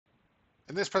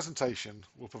In this presentation,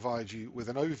 we'll provide you with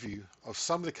an overview of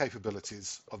some of the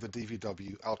capabilities of the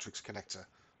DVW Alteryx connector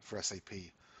for SAP,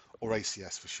 or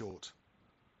ACS for short.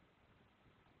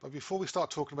 But before we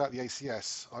start talking about the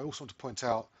ACS, I also want to point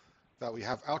out that we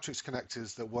have Alteryx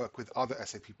connectors that work with other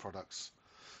SAP products.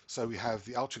 So we have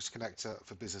the Alteryx connector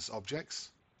for business objects,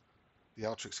 the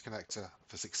Alteryx connector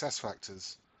for success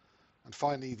factors, and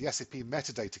finally the SAP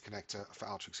metadata connector for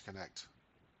Alteryx Connect.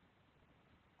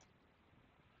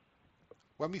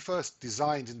 When we first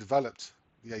designed and developed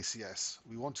the ACS,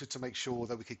 we wanted to make sure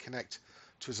that we could connect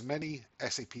to as many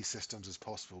SAP systems as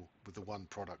possible with the one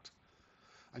product.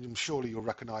 And I'm surely you'll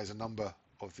recognize a number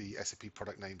of the SAP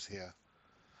product names here.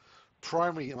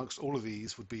 Primary amongst all of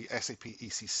these would be SAP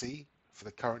ECC for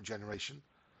the current generation,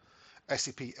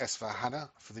 SAP S/4HANA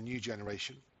for the new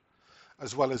generation,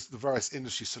 as well as the various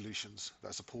industry solutions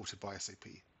that are supported by SAP.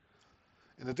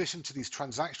 In addition to these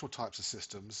transactional types of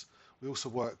systems, we also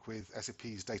work with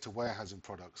SAP's data warehousing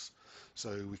products,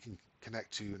 so we can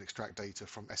connect to and extract data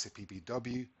from SAP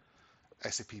BW,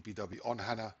 SAP BW on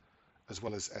HANA, as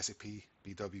well as SAP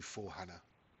BW for HANA.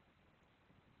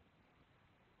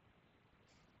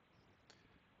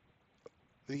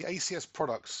 The ACS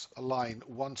products align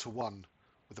one-to-one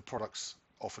with the products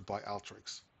offered by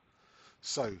Alteryx.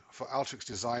 So for Alteryx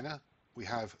Designer, we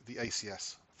have the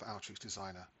ACS for Alteryx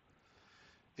Designer.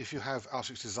 If you have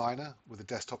Alteryx Designer with a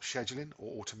desktop scheduling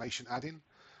or automation add-in,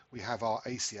 we have our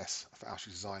ACS for Alteryx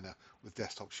Designer with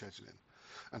desktop scheduling.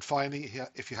 And finally, here,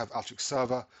 if you have Alteryx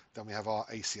Server, then we have our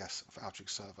ACS for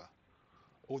Alteryx Server.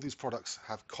 All these products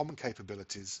have common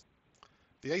capabilities.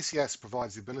 The ACS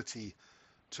provides the ability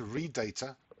to read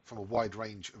data from a wide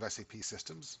range of SAP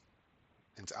systems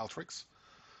into Alteryx,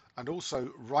 and also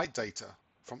write data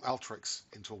from Alteryx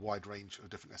into a wide range of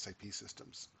different SAP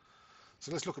systems.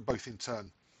 So let's look at both in turn.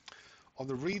 On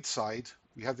the read side,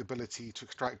 we have the ability to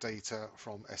extract data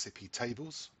from SAP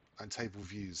tables and table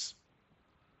views.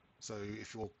 So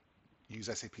if you use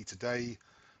SAP today,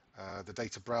 the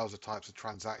data browser types of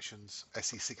transactions,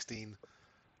 SE16,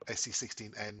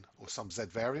 SE16N, or some Z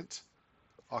variant,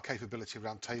 our capability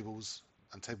around tables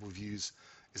and table views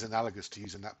is analogous to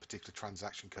using that particular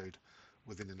transaction code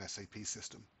within an SAP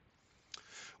system.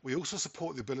 We also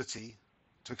support the ability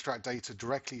to extract data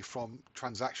directly from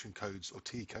transaction codes or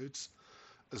T codes,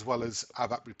 as well as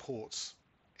ABAP reports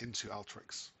into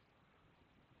Alteryx.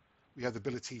 We have the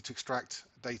ability to extract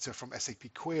data from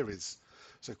SAP queries.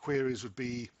 So queries would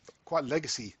be quite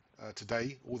legacy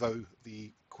today, although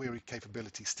the query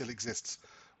capability still exists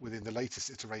within the latest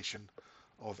iteration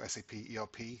of SAP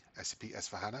ERP, SAP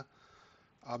S/4HANA.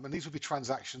 And these would be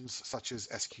transactions such as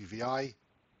SQVI,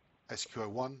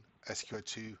 SQ01,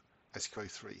 SQ02,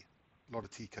 SQ03. A lot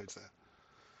of T codes there.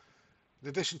 In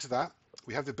addition to that,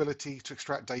 we have the ability to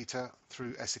extract data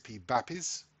through SAP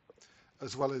BAPIs,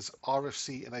 as well as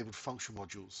RFC-enabled function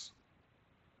modules.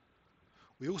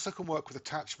 We also can work with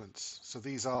attachments. So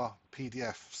these are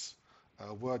PDFs,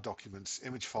 Word documents,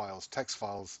 image files, text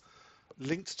files,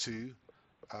 linked to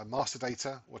master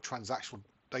data or transactional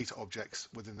data objects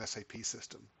within the SAP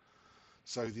system.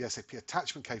 So the SAP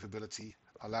attachment capability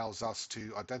allows us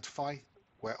to identify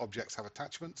where objects have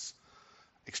attachments,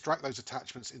 extract those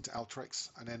attachments into Alteryx,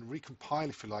 and then recompile,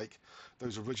 if you like,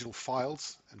 those original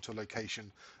files into a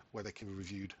location where they can be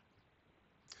reviewed.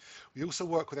 We also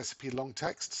work with SAP long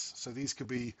texts. So these could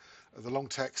be the long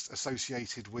text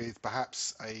associated with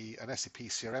perhaps an SAP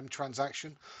CRM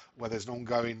transaction where there's an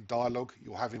ongoing dialogue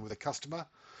you're having with a customer,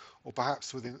 or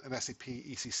perhaps within an SAP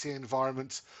ECC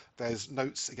environment, there's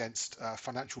notes against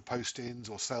financial postings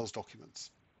or sales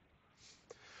documents.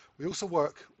 We also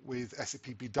work with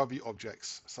SAP BW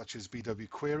objects, such as BW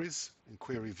queries and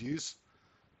query views,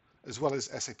 as well as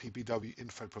SAP BW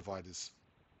info providers.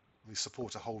 We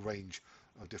support a whole range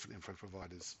of different info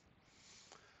providers.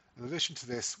 In addition to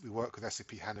this, we work with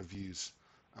SAP HANA views,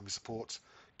 and we support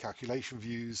calculation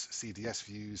views, CDS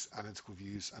views, analytical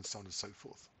views, and so on and so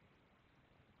forth.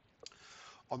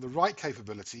 On the write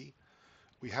capability,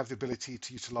 we have the ability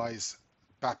to utilize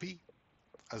BAPI,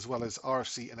 as well as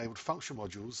RFC-enabled function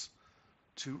modules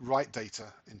to write data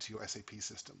into your SAP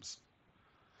systems.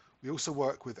 We also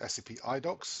work with SAP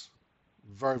iDocs,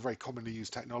 very, very commonly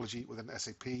used technology within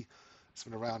SAP. It's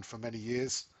been around for many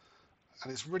years,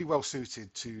 and it's really well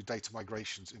suited to data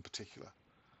migrations in particular.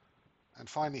 And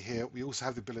finally here, we also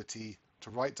have the ability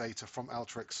to write data from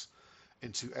Alteryx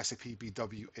into SAP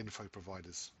BW info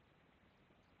providers.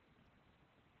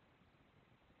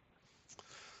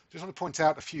 Just want to point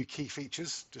out a few key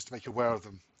features just to make you aware of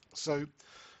them. So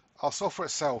our software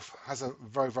itself has a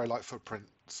very, very light footprint.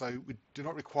 So we do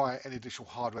not require any additional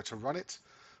hardware to run it.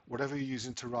 Whatever you're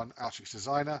using to run Alteryx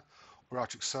Designer or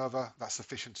Alteryx Server, that's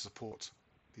sufficient to support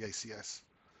the ACS.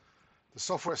 The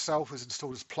software itself is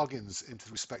installed as plugins into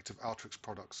the respective Alteryx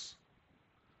products.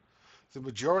 The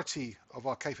majority of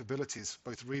our capabilities,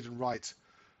 both read and write,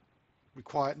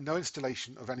 require no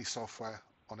installation of any software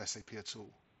on SAP at all,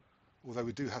 although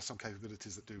we do have some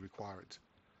capabilities that do require it.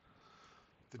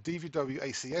 The DVW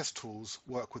ACS tools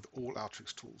work with all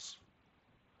Alteryx tools.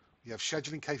 We have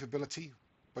scheduling capability,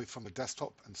 both from the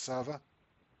desktop and server.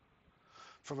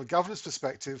 From a governance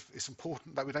perspective, it's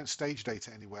important that we don't stage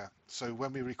data anywhere. So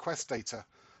when we request data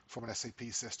from an SAP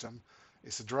system,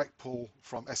 it's a direct pull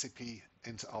from SAP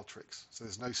into Alteryx. So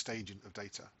there's no staging of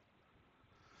data.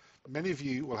 Many of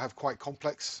you will have quite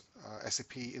complex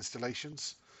SAP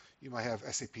installations. You may have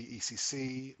SAP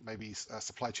ECC, maybe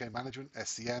supply chain management,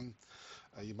 SCM.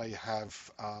 You may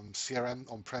have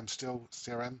CRM on-prem still,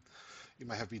 CRM. You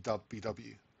may have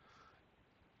BW.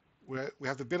 We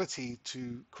have the ability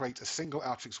to create a single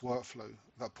Alteryx workflow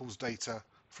that pulls data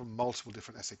from multiple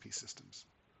different SAP systems.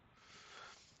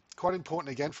 Quite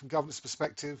important again from governance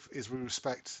perspective is we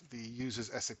respect the user's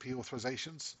SAP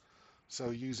authorizations. So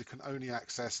a user can only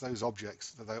access those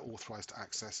objects that they're authorized to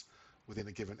access within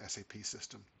a given SAP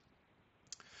system.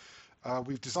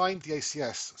 We've designed the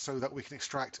ACS so that we can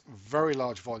extract very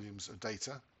large volumes of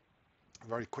data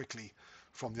very quickly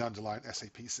from the underlying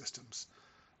SAP systems.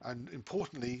 And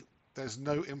importantly, there's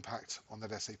no impact on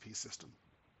that SAP system.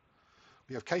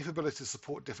 We have capability to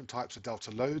support different types of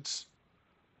Delta loads.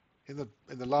 In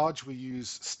the large, we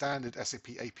use standard SAP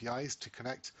APIs to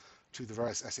connect to the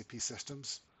various SAP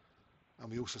systems, and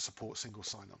we also support single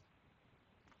sign-on.